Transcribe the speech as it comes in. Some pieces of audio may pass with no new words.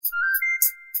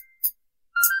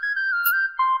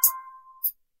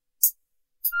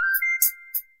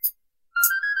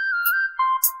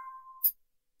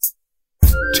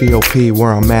T.O.P.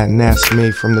 where I'm at, and that's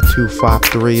me. From the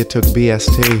 253, it took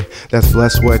BST. That's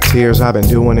blood, sweat, tears. I've been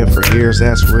doing it for years.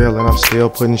 That's real, and I'm still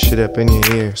putting shit up in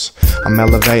your ears. I'm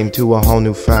elevating to a whole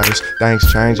new phase.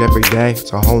 Things change every day.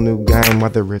 It's a whole new game.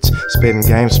 Whether it's spitting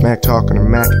game, smack talking, or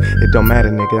mac, it don't matter,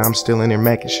 nigga. I'm still in here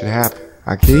making shit happen.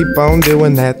 I keep on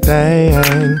doing that thing.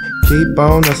 Keep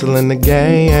on hustling the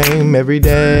game every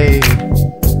day.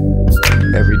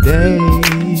 Every day.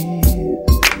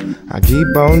 I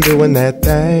keep on doing that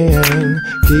thing.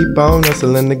 Keep on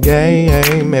hustling the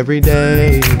game every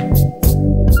day.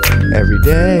 Every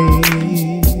day.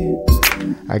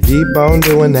 I keep on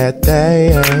doing that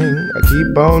thing. I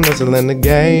keep on hustling the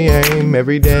game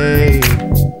every day.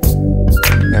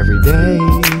 Every day.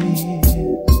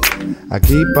 I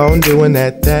keep on doing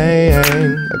that thing.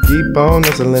 I keep on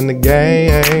hustling the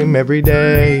game every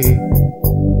day.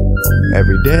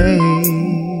 Every day.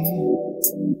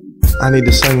 I need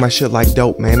to sing my shit like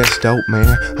dope, man, it's dope, man.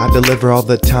 I deliver all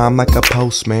the time like a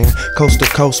postman. Coast to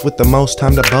coast with the most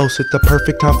time to boast. It's the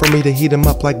perfect time for me to heat 'em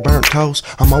up like burnt toast.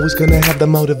 I'm always gonna have the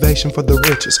motivation for the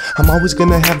riches. I'm always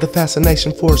gonna have the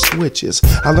fascination for switches.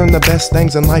 I learned the best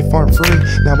things in life aren't free.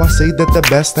 Now I see that the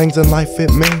best things in life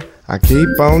fit me. I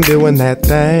keep on doing that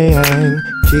thing.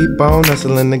 Keep on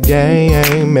hustling the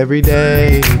game every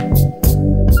day.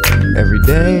 Every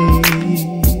day.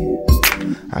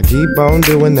 I keep on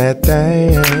doing that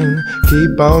thing.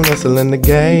 Keep on hustling the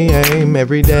game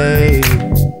every day.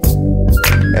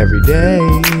 Every day.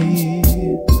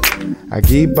 I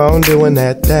keep on doing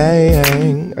that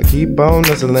thing. I keep on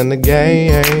hustling the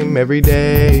game every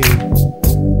day.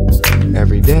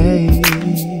 Every day.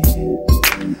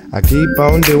 I keep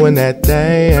on doing that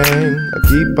thing. I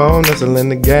keep on hustling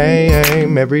the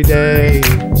game every day.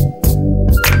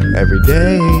 Every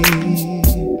day.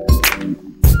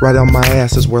 Right on my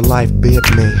ass is where life bit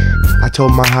me. I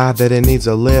told my high that it needs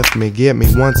to lift me. Give me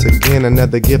once again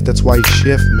another gift, that's why you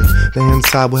shift me. The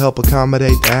inside will help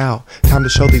accommodate the out. Time to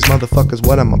show these motherfuckers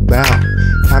what I'm about.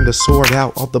 Time to sort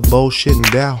out all the bullshit and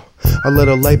doubt. A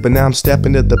little late, but now I'm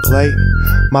stepping to the plate.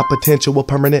 My potential will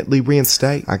permanently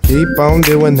reinstate. I keep on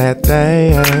doing that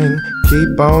thing.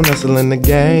 Keep on hustling the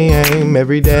game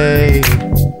every day.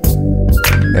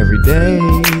 Every day.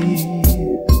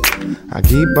 I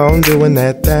keep on doing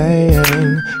that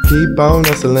thing. Keep on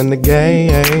hustling the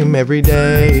game every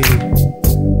day.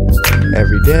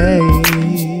 Every day.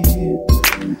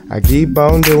 I keep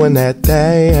on doing that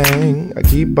thing. I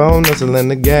keep on hustling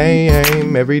the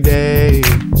game every day.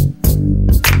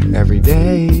 Every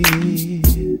day.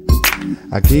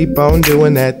 I keep on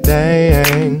doing that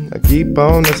thing. I keep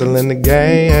on hustling the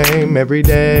game every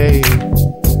day.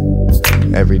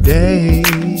 Every day.